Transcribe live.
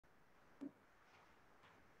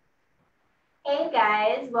Hey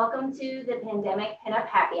guys, welcome to the Pandemic Pinup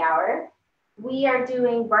Happy Hour. We are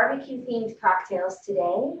doing barbecue themed cocktails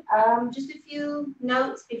today. Just a few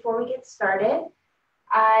notes before we get started.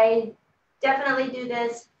 I definitely do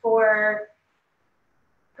this for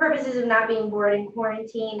purposes of not being bored in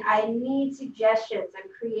quarantine. I need suggestions. I'm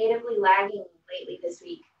creatively lagging lately this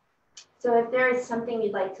week. So if there is something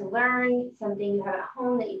you'd like to learn, something you have at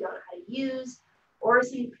home that you don't know how to use, or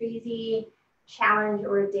some crazy challenge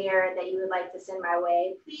or dare that you would like to send my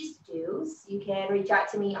way, please do. You can reach out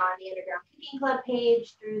to me on the Underground Cooking Club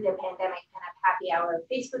page, through the Pandemic Pinup Happy Hour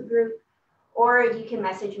Facebook group, or you can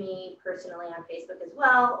message me personally on Facebook as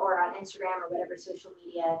well, or on Instagram or whatever social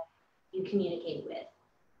media you communicate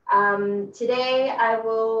with. Today I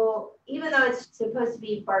will, even though it's supposed to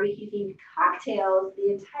be barbecue themed cocktails,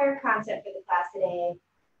 the entire concept for the class today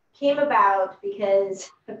came about because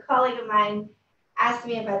a colleague of mine asked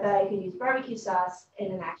me if I thought I could use barbecue sauce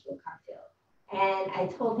in an actual cocktail. And I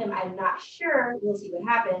told him I'm not sure, we'll see what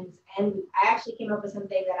happens. And I actually came up with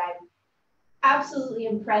something that I'm absolutely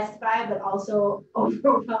impressed by, but also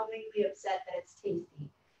overwhelmingly upset that it's tasty.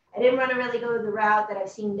 I didn't want to really go the route that I've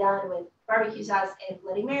seen done with barbecue sauce and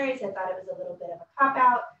Bloody Marys. I thought it was a little bit of a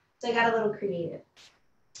cop-out, so I got a little creative.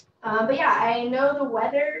 But yeah, I know the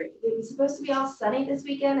weather, it was supposed to be all sunny this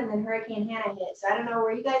weekend, and then Hurricane Hannah hit. So I don't know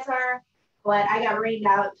where you guys are, but I got rained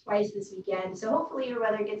out twice this weekend. So hopefully your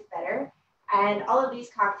weather gets better. And all of these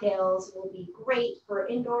cocktails will be great for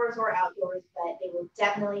indoors or outdoors, but they will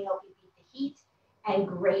definitely help you beat the heat and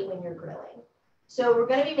great when you're grilling. So we're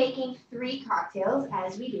going to be making 3 cocktails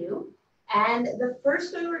as we do. And the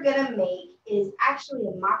first one we're going to make is actually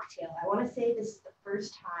a mocktail. I want to say this is the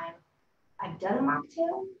first time I've done a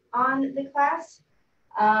mocktail on the class.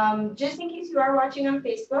 Just in case you are watching on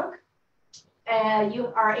Facebook, you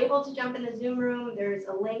are able to jump in the Zoom room. There's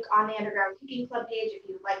a link on the Underground Cooking Club page if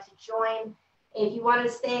you would like to join. If you want to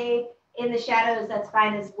stay in the shadows, that's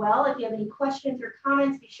fine as well. If you have any questions or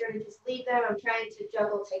comments, be sure to just leave them. I'm trying to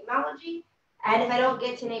juggle technology. And if I don't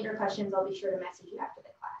get to any of your questions, I'll be sure to message you after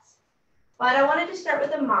the class. But I wanted to start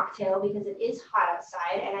with a mocktail because it is hot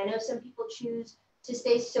outside. And I know some people choose to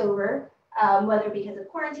stay sober, whether because of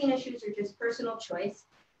quarantine issues or just personal choice.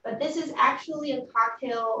 But this is actually a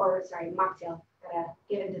mocktail. Gotta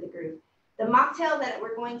get into the groove. The mocktail that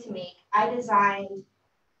we're going to make, I designed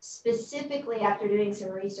specifically after doing some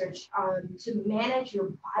research to manage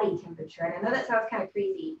your body temperature. And I know that sounds kind of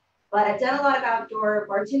crazy, but I've done a lot of outdoor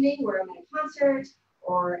bartending where I'm at a concert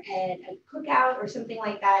or at a cookout or something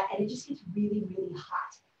like that, and it just gets really, really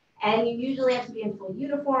hot. And you usually have to be in full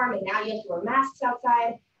uniform, and now you have to wear masks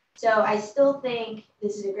outside. So I still think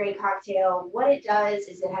this is a great cocktail. What it does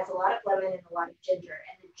is it has a lot of lemon and a lot of ginger.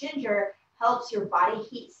 And the ginger helps your body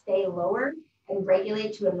heat stay lower and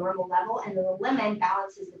regulate to a normal level. And the lemon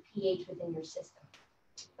balances the pH within your system.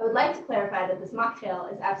 I would like to clarify that this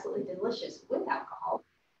mocktail is absolutely delicious with alcohol.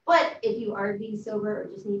 But if you are being sober or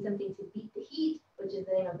just need something to beat the heat, which is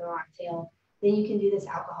the name of the mocktail, then you can do this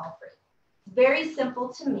alcohol-free. Very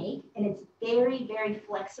simple to make, and it's very, very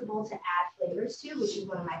flexible to add flavors to, which is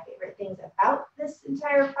one of my favorite things about this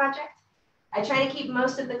entire project. I try to keep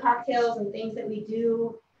most of the cocktails and things that we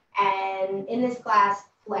do and in this class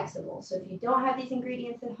flexible. So if you don't have these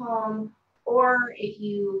ingredients at home, or if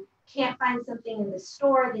you can't find something in the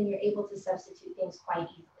store, then you're able to substitute things quite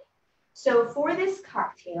easily. So for this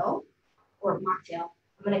cocktail, or mocktail,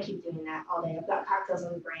 I'm going to keep doing that all day. I've got cocktails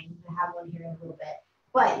on the brain. I'm going to have one here in a little bit.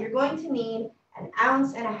 But you're going to need 1.5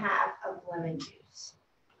 ounces of lemon juice.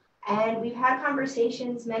 And we've had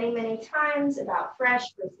conversations many, many times about fresh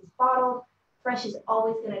versus bottled. Fresh is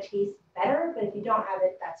always going to taste better, but if you don't have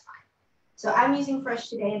it, that's fine. So I'm using fresh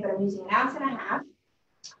today, but I'm using 1.5 ounces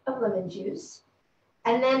of lemon juice.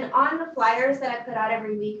 And then on the flyers that I put out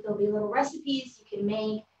every week, there'll be little recipes you can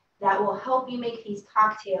make that will help you make these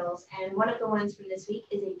cocktails. And one of the ones from this week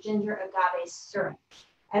is a ginger agave syrup.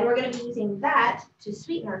 And we're going to be using that to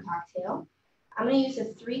sweeten our cocktail. I'm going to use a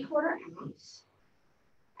 3/4 ounce.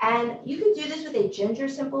 And you could do this with a ginger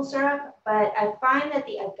simple syrup, but I find that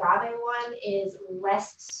the agave one is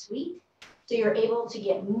less sweet. So you're able to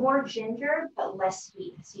get more ginger, but less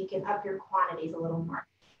sweet. So you can up your quantities a little more.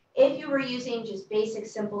 If you were using just basic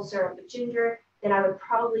simple syrup with ginger, then I would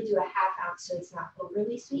probably do a 1/2 ounce so it's not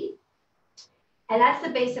overly sweet. And that's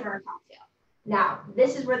the base of our cocktail. Now,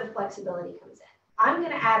 this is where the flexibility comes in. I'm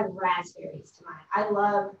going to add raspberries to mine. I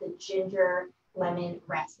love the ginger, lemon,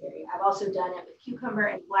 raspberry. I've also done it with cucumber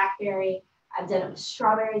and blackberry. I've done it with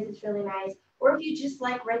strawberries. It's really nice. Or if you just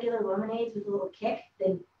like regular lemonades with a little kick,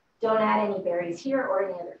 then don't add any berries here or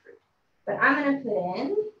any other fruit. But I'm going to put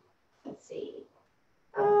in, let's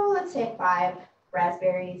say 5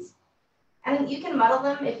 raspberries. And you can muddle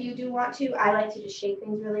them if you do want to. I like to just shake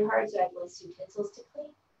things really hard so I have less utensils to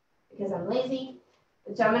clean because I'm lazy.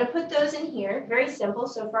 And so I'm going to put those in here. Very simple.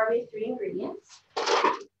 So far we have 3 ingredients.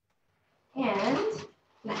 And I'm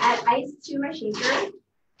going to add ice to my shaker.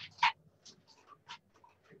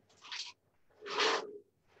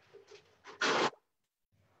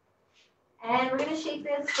 And we're going to shake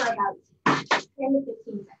this for about 10 to 15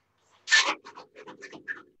 seconds.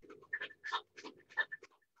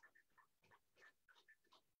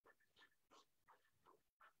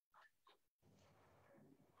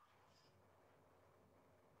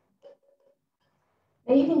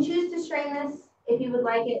 Now you can choose to strain this if you would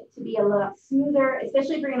like it to be a little smoother,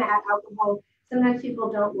 especially if you're going to add alcohol. Sometimes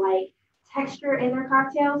people don't like texture in their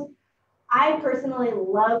cocktails. I personally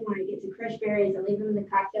love when I get to crush berries and leave them in the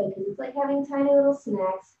cocktail because it's like having tiny little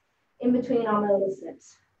snacks in between all my little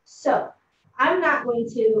sips. So I'm not going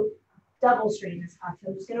to double strain this cocktail.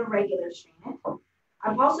 I'm just going to regular strain it.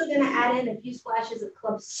 I'm also going to add in a few splashes of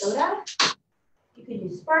club soda. You could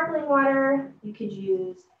use sparkling water. You could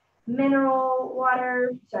use mineral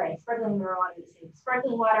water. Sorry, sparkling mineral water is the same.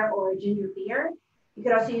 Sparkling water or ginger beer. You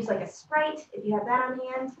could also use like a Sprite if you have that on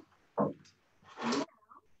hand. Now,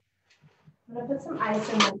 I'm going to put some ice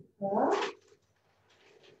in my cup.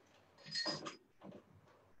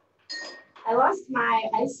 I lost my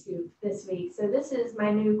ice scoop this week, so this is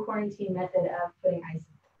my new quarantine method of putting ice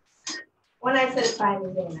in. One ice at a time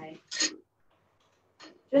using a knife.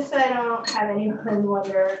 Just so I don't have anyone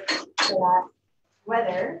wonder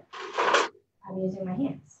whether I'm using my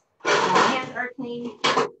hands. My hands are clean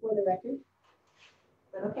for the record.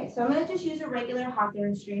 But okay, so I'm going to just use a regular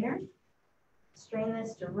Hawthorne strainer. Strain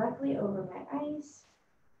this directly over my ice.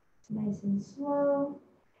 Nice and slow.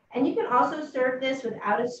 And you can also serve this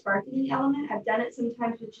without a sparkling element. I've done it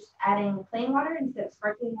sometimes with just adding plain water instead of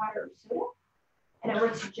sparkling water or soda. And it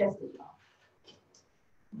works just as well.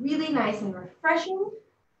 Really nice and refreshing.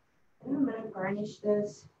 And I'm going to garnish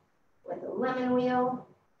this with a lemon wheel.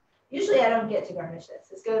 Usually I don't get to garnish this.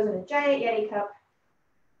 This goes in a giant Yeti cup,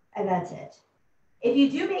 and that's it. If you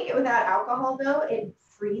do make it without alcohol, though, it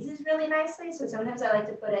freezes really nicely. So sometimes I like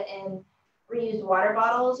to put it in reused water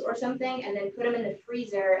bottles or something, and then put them in the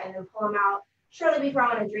freezer, and then pull them out shortly before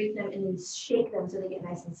I want to drink them, and then shake them so they get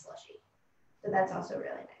nice and slushy. So that's also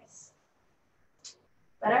really nice.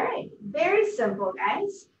 But all right, very simple,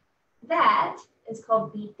 guys. That is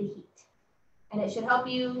called Beat the Heat. And it should help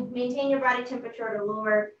you maintain your body temperature at a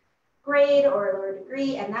lower grade or a lower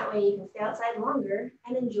degree, and that way you can stay outside longer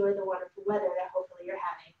and enjoy the wonderful weather that hopefully you're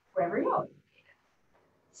having wherever you're located.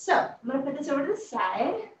 So I'm going to put this over to the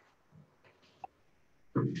side.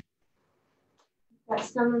 Got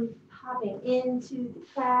someone popping into the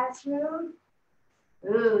classroom.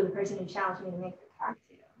 Ooh, the person who challenged me to make the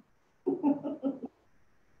cocktail.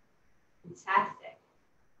 Fantastic.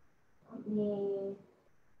 Let me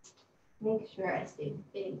make sure I stay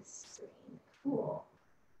big screen. Cool.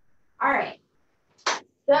 All right.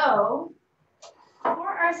 So for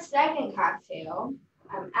our second cocktail,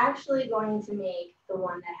 I'm actually going to make the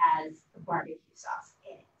one that has the barbecue sauce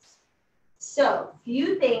in it. So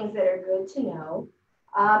few things that are good to know.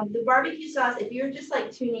 The barbecue sauce, if you're just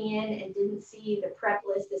like tuning in and didn't see the prep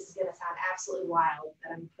list, this is going to sound absolutely wild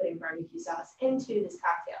that I'm putting barbecue sauce into this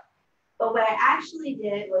cocktail. But what I actually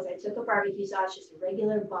did was I took a barbecue sauce, just a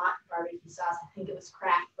regular bought barbecue sauce. I think it was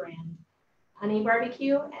Kraft brand honey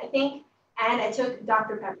barbecue, I think. And I took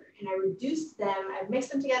Dr. Pepper and I reduced them. I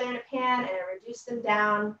mixed them together in a pan and I reduced them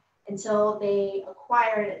down until they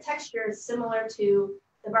acquired a texture similar to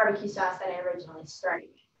the barbecue sauce that I originally started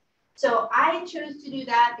with. So I chose to do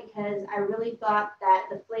that because I really thought that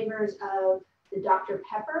the flavors of the Dr.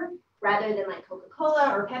 Pepper, rather than like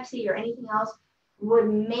Coca-Cola or Pepsi or anything else, would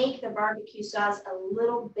make the barbecue sauce a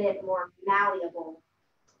little bit more malleable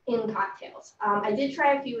in cocktails. I did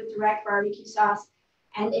try a few with direct barbecue sauce,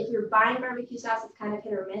 and if you're buying barbecue sauce, it's kind of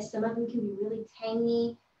hit or miss. Some of them can be really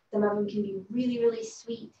tangy, some of them can be really, really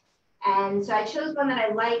sweet. And so I chose one that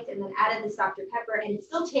I liked and then added this Dr. Pepper, and it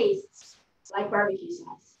still tastes like barbecue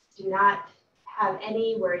sauce. Do not have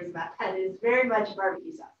any worries about that. It is very much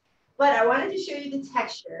barbecue sauce. But I wanted to show you the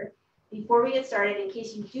texture before we get started, in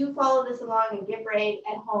case you do follow this along and get brave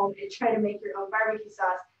at home and try to make your own barbecue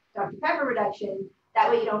sauce, Dr. Pepper reduction. That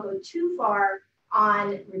way you don't go too far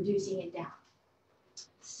on reducing it down.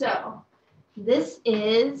 So this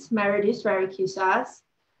is my reduced barbecue sauce.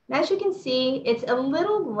 And as you can see, it's a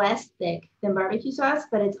little less thick than barbecue sauce,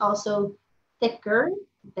 but it's also thicker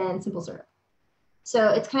than simple syrup. So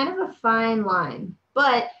it's kind of a fine line.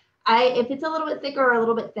 But if it's a little bit thicker or a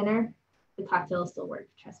little bit thinner, the cocktail will still work,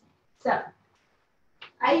 trust me. So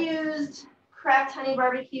I used craft honey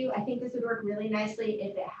barbecue. I think this would work really nicely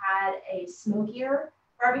if it had a smokier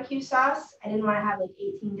barbecue sauce. I didn't want to have like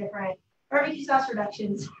 18 different barbecue sauce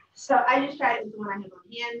reductions. So I just tried it with the one I have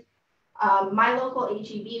on hand. My local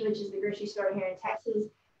HEB, which is the grocery store here in Texas,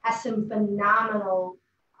 has some phenomenal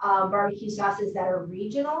barbecue sauces that are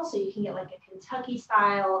regional. So you can get like a Kentucky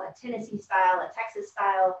style, a Tennessee style, a Texas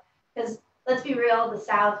style. Because let's be real, the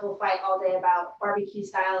South will fight all day about barbecue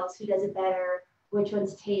styles, who does it better, which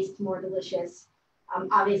ones taste more delicious.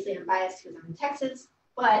 Obviously, I'm biased because I'm in Texas,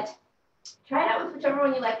 but try it out with whichever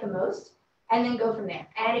one you like the most, and then go from there.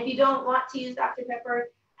 And if you don't want to use Dr. Pepper,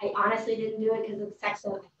 I honestly didn't do it because it's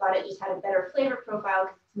Texan. I thought it just had a better flavor profile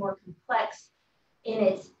because it's more complex in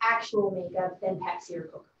its actual makeup than Pepsi or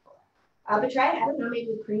Coca-Cola. But try it, I don't know,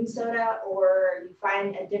 maybe with cream soda, or you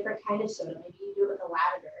find a different kind of soda. Maybe you do it with a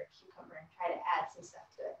lavender or cucumber and try to add some stuff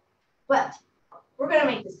to it. But we're going to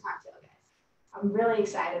make this cocktail, guys. I'm really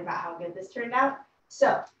excited about how good this turned out.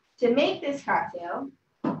 So to make this cocktail,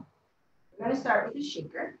 we're going to start with a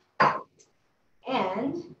shaker.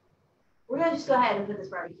 And we're going to just go ahead and put this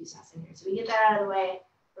barbecue sauce in here. So we get that out of the way.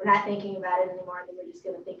 We're not thinking about it anymore. And then we're just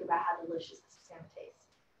going to think about how delicious this is going to taste.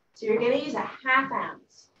 So you're going to use a ½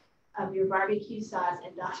 ounce of your barbecue sauce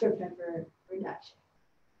and Dr. Pepper reduction.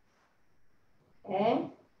 Okay.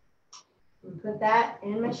 And put that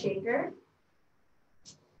in my shaker.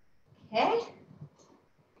 Okay.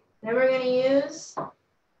 Then we're going to use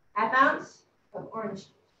 ½ ounce of orange juice.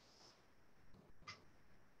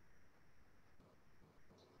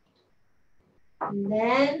 And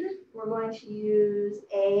then we're going to use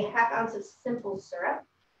a ½ ounce of simple syrup.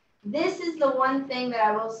 This is the one thing that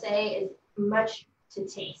I will say is much to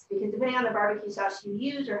taste, because depending on the barbecue sauce you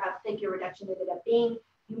use or how thick your reduction ended up being,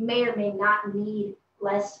 you may or may not need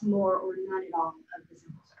less, more, or none at all of the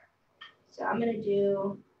simple syrup. So I'm going to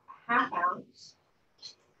do a ½ ounce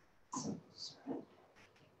simple syrup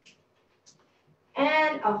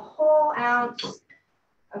and a whole ounce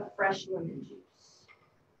of fresh lemon juice.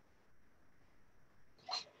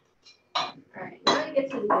 All right, now we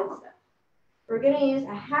get to the good stuff. We're going to use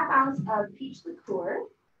a ½ ounce of peach liqueur.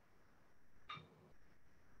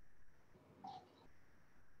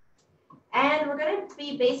 And we're going to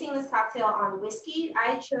be basing this cocktail on whiskey.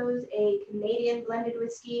 I chose a Canadian blended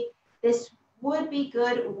whiskey. This would be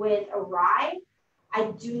good with a rye.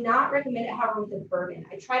 I do not recommend it, however, with a bourbon.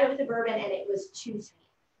 I tried it with a bourbon and it was too sweet.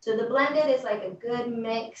 So the blended is like a good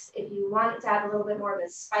mix. If you want it to have a little bit more of a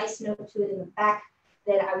spice note to it in the back,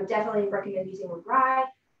 then I would definitely recommend using a rye.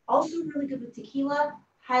 Also really good with tequila.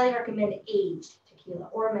 Highly recommend aged tequila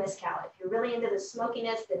or mezcal. If you're really into the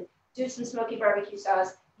smokiness, then do some smoky barbecue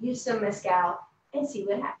sauce, use some mezcal, and see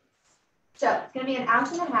what happens. So it's going to be an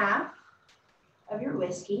ounce and a half of your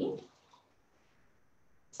whiskey.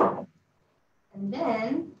 And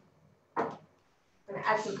then I'm going to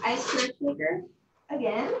add some ice to the shaker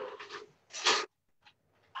again.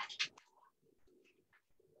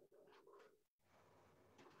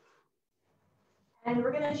 And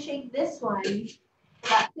we're going to shake this one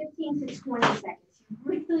about 15 to 20 seconds. You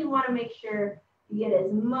really want to make sure you get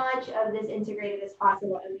as much of this integrated as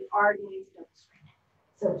possible, and we are going to double strain it.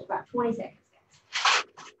 So it's about 20 seconds, guys.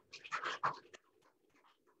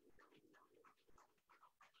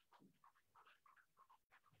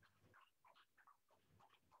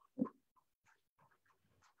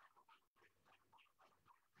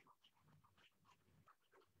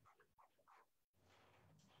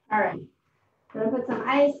 All right. I'm going to put some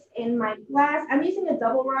ice in my glass. I'm using a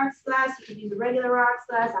double rocks glass. You could use a regular rocks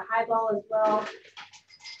glass, a highball as well.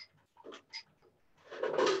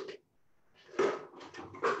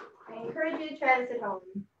 I encourage you to try this at home.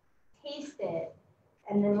 Taste it.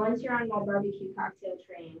 And then once you're on my barbecue cocktail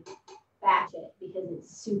train, batch it because it's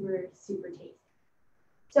super, super tasty.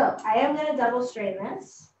 So I am going to double strain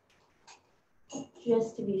this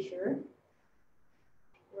just to be sure.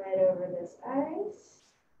 Right over this ice.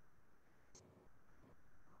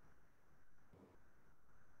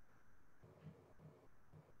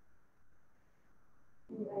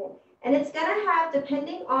 Right. And it's going to have,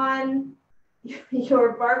 depending on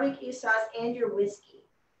your barbecue sauce and your whiskey,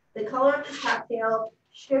 the color of the cocktail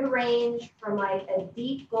should range from like a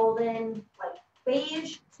deep golden, like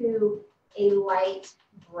beige, to a light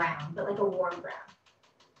brown, but like a warm brown.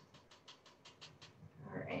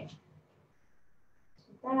 All right.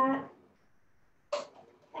 So put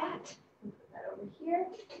that over here.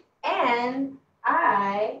 And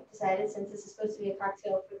I decided, since this is supposed to be a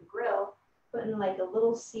cocktail for the grill, put in like a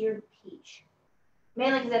little seared peach.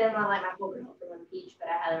 Mainly because I didn't want to light my whole grill for one peach, but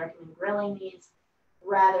I highly recommend grilling these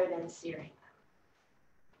rather than searing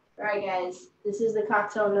them. All right, guys, this is the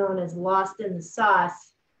cocktail known as Lost in the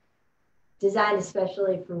Sauce. designed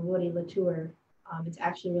especially for Woody Latour. It's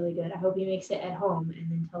actually really good. I hope he makes it at home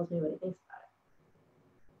and then tells me what he thinks about it.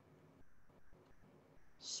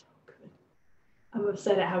 So good. I'm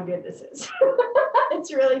upset at how good this is.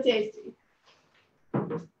 It's really tasty.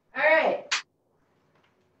 All right.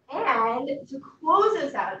 And to close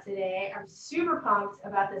us out today, I'm super pumped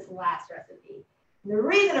about this last recipe. And the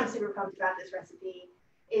reason I'm super pumped about this recipe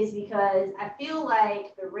is because I feel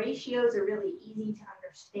like the ratios are really easy to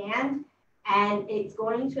understand, and it's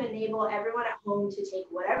going to enable everyone at home to take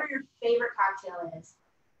whatever your favorite cocktail is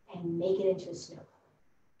and make it into a snow cone.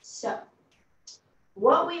 So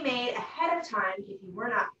what we made ahead of time, if you were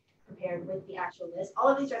not prepared with the actual list, all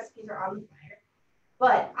of these recipes are on the flyer,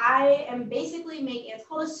 but I am basically making, it's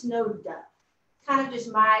called a snow dove. It's kind of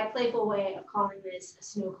just my playful way of calling this a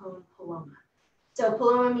snow cone paloma. So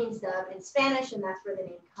paloma means dove in Spanish, and that's where the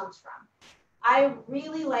name comes from. I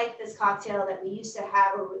really like this cocktail that we used to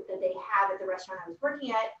have, or that they have at the restaurant I was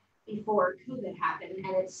working at before COVID happened.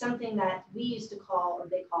 And it's something that we used to call, or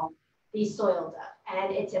they call, the soil dove.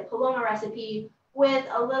 And it's a paloma recipe with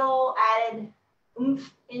a little added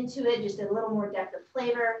oomph into it, just a little more depth of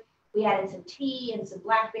flavor. We added some tea and some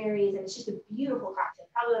blackberries, and it's just a beautiful cocktail,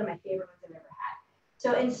 probably one of my favorite ones I've ever had.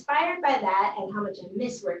 So inspired by that and how much I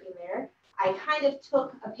miss working there, I kind of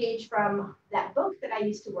took a page from that book that I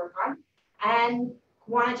used to work on and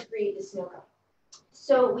wanted to create the snow cone.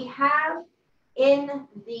 So we have in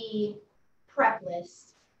the prep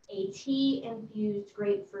list a tea-infused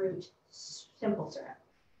grapefruit simple syrup.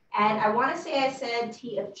 And I want to say I said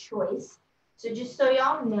tea of choice. So just so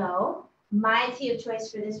y'all know, my tea of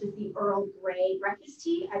choice for this was the Earl Grey breakfast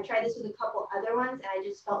tea. I tried this with a couple other ones, and I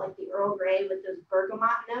just felt like the Earl Grey with those bergamot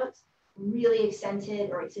notes really accentuated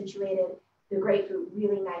the grapefruit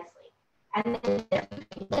really nicely. And then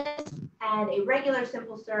and a regular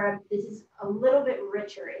simple syrup. This is a little bit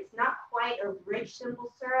richer. It's not quite a rich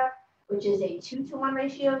simple syrup, which is a 2-to-1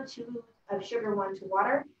 ratio, 2 of sugar, 1 to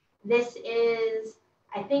water. This is,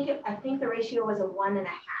 I think the ratio was a 1.5.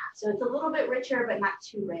 So it's a little bit richer, but not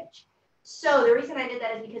too rich. So the reason I did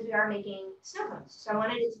that is because we are making snow cones. So I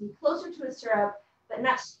wanted it to be closer to a syrup, but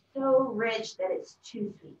not so rich that it's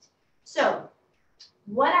too sweet. So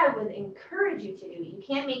what I would encourage you to do, you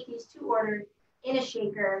can't make these to order in a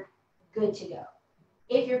shaker, good to go.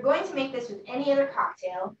 If you're going to make this with any other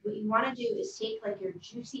cocktail, what you want to do is take like your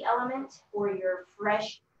juicy element or your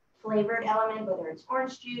fresh flavored element, whether it's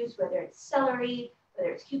orange juice, whether it's celery, whether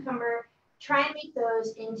it's cucumber, try and make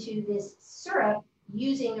those into this syrup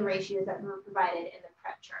using the ratios that were provided in the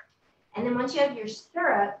prep chart. And then once you have your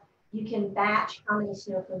syrup, you can batch how many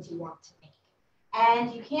snow cones you want to make.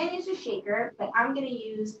 And you can use a shaker, but I'm going to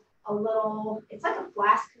use a little, it's like a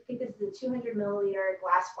flask. I think this is a 200 milliliter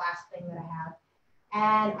glass flask thing that I have.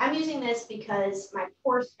 And I'm using this because my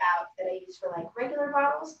pour spout that I use for like regular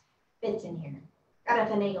bottles fits in here. Gotta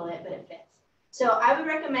finagle it, but it fits. So I would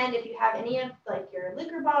recommend if you have any of like your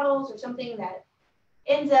liquor bottles or something that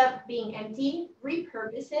ends up being empty,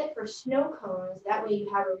 repurpose it for snow cones. That way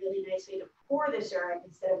you have a really nice way to pour the syrup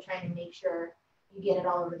instead of trying to make sure you get it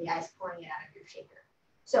all over the ice, pouring it out of your shaker.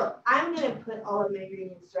 So I'm going to put all of my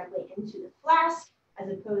ingredients directly into the flask as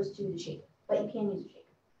opposed to the shaker, but you can use a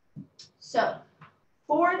shaker. So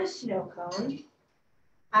for the snow cone,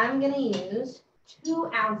 I'm going to use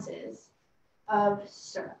 2 ounces of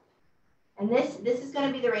syrup. And this is going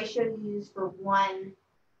to be the ratio you use for 1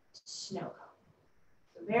 snow cone.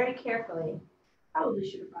 So very carefully, probably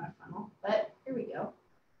should have brought a funnel, but here we go.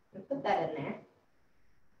 I'm going to put that in there.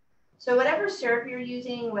 So whatever syrup you're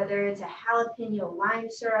using, whether it's a jalapeno lime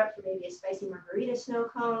syrup for maybe a spicy margarita snow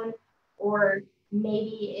cone, or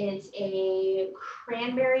maybe it's a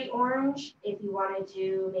cranberry orange if you want to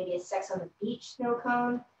do maybe a Sex on the Beach snow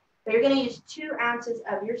cone. But you're going to use 2 ounces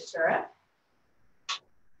of your syrup.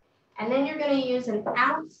 And then you're going to use 1.25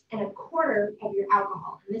 ounces of your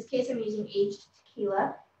alcohol. In this case, I'm using aged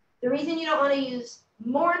tequila. The reason you don't want to use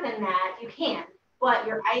more than that, you can, but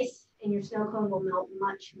your ice and your snow cone will melt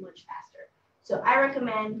much, much faster. So I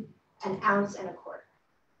recommend 1.25 ounces.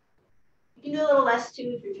 You can do a little less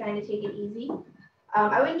too if you're trying to take it easy.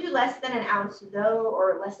 I wouldn't do less than 1 ounce though,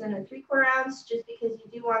 or less than 3/4 ounce, just because you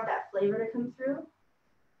do want that flavor to come through.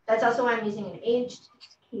 That's also why I'm using an aged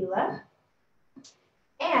tequila.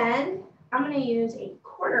 And I'm going to use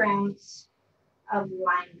 1/4 ounce of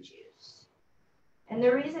lime juice. And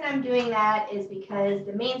the reason I'm doing that is because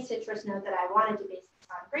the main citrus note that I wanted to base this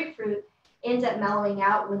on, grapefruit, ends up mellowing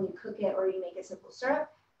out when you cook it or you make a simple syrup.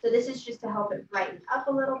 So this is just to help it brighten up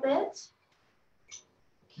a little bit.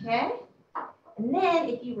 Okay. And then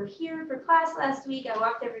if you were here for class last week, I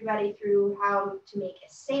walked everybody through how to make a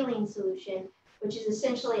saline solution which is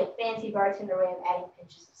essentially a fancy bartender way of adding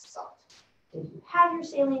pinches of salt. If you have your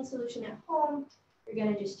saline solution at home, you're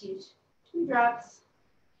going to just use 2 drops.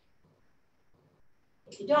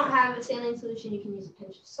 If you don't have a saline solution, you can use a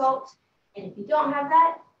pinch of salt. And if you don't have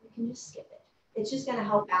that, you can just skip it. It's just going to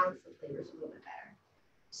help balance the flavors a little bit better.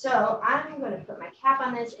 So I'm going to put my cap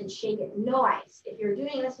on this and shake it. No ice. If you're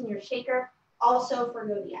doing this in your shaker, also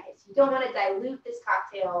forgo the ice. You don't want to dilute this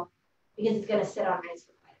cocktail because it's going to sit on ice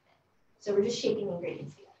for quite a bit. So we're just shaking the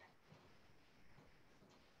ingredients together.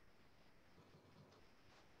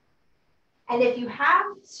 And if you have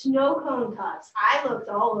snow cone cups, I looked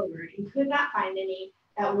all over and could not find any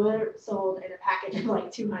that were sold in a package of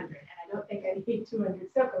like 200. And I don't think I need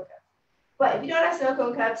 200 snow cone cups. But if you don't have snow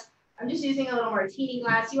cone cups, I'm just using a little martini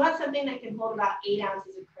glass. You want something that can hold about 8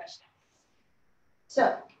 ounces of crushed ice.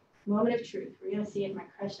 So, moment of truth. We're going to see if my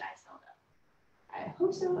crushed ice held up. I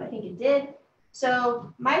hope so. I think it did.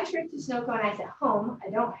 So my trick to snow cone ice at home, I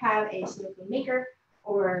don't have a snow cone maker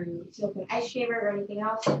or snow cone ice shaver or anything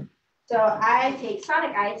else. So I take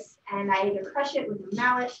Sonic ice and I either crush it with a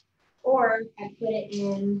mallet or I put it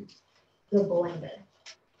in the blender.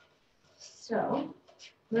 So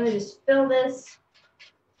I'm going to just fill this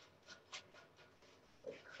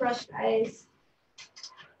with crushed ice.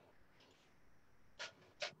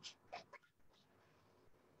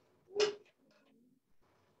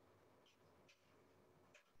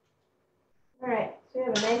 All right, so we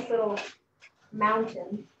have a nice little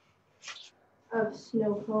mountain of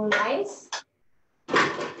snow cone ice.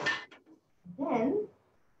 Then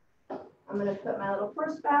I'm going to put my little pour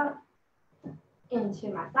spout into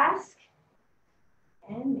my flask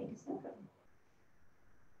and make a snow cone.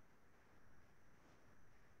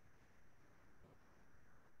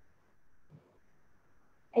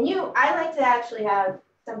 And I like to actually have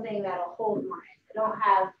something that'll hold more ice. I don't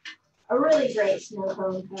have a really great snow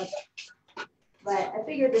cone cup, but I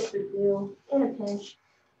figured this would do in a pinch.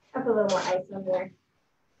 I put a little more ice on there.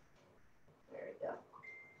 There we go.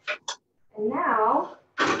 And now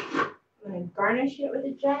I'm going to garnish it with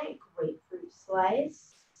a giant grapefruit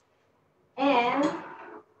slice and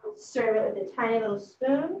serve it with a tiny little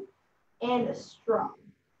spoon and a straw.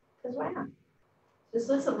 Because why not? This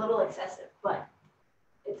looks a little excessive, but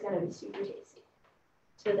it's going to be super tasty.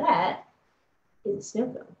 So that is a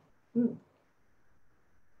snow cone.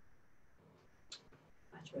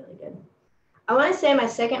 That's really good. I want to say my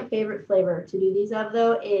second favorite flavor to do these of,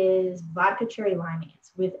 though, is vodka cherry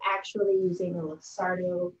limeades with actually using a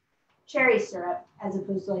Luxardo cherry syrup as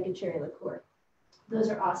opposed to like a cherry liqueur. Those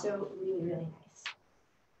are also really, really nice.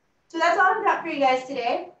 So that's all I've got for you guys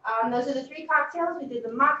today. Those are the 3 cocktails. We did the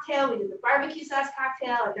mocktail, we did the barbecue sauce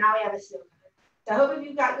cocktail, and now we have a snow cone. So I hope if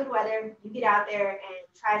you've got good weather, you get out there and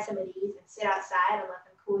try some of these and sit outside and let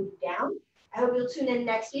them cool you down. I hope you'll tune in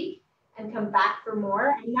next week and come back for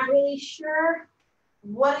more. I'm not really sure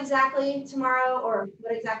what exactly tomorrow or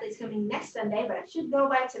what exactly is coming next Sunday, but I should know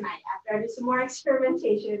by tonight after I do some more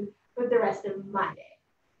experimentation with the rest of my day.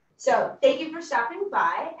 So thank you for stopping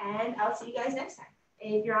by, and I'll see you guys next time.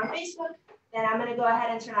 If you're on Facebook, then I'm going to go ahead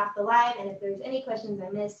and turn off the live, and if there's any questions I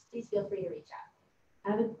missed, please feel free to reach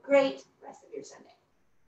out. Have a great rest of your Sunday.